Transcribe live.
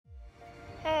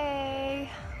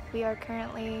We are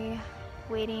currently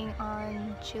waiting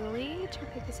on Julie to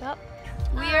pick us up.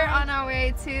 We are on our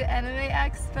way to Anime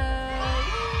Expo.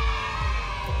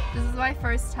 This is my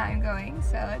first time going,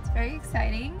 so it's very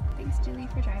exciting. Thanks, Julie,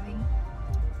 for driving.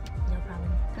 No problem.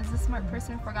 Because the smart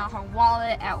person forgot her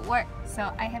wallet at work,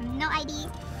 so I have no ID,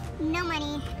 no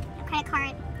money, no credit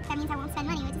card. That means I won't spend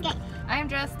money, which is great. I'm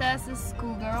dressed as a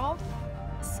schoolgirl.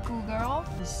 Schoolgirl.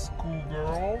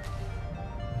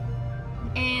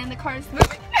 And the car is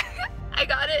moving. I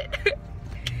got it.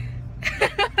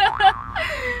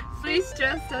 Please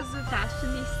dressed as a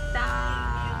fashionista.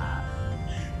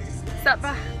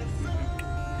 Stop.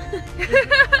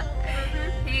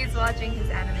 He's watching his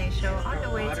anime show on the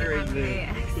way to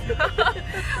Anime Expo.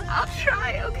 I'll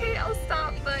try, okay, I'll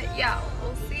stop, but yeah,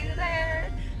 we'll see you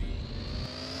there.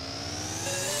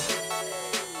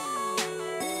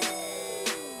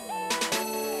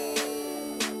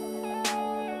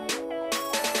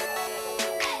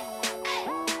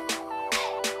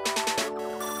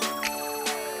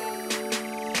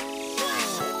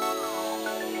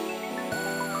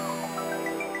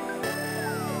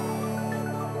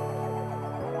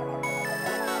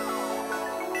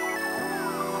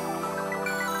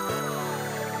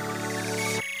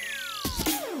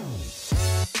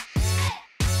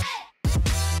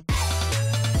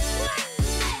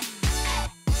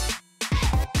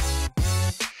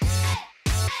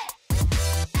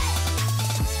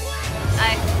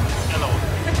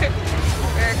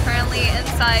 We're currently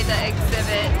inside the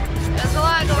exhibit. There's a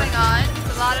lot going on.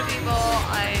 There's a lot of people.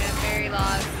 I am very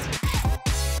lost.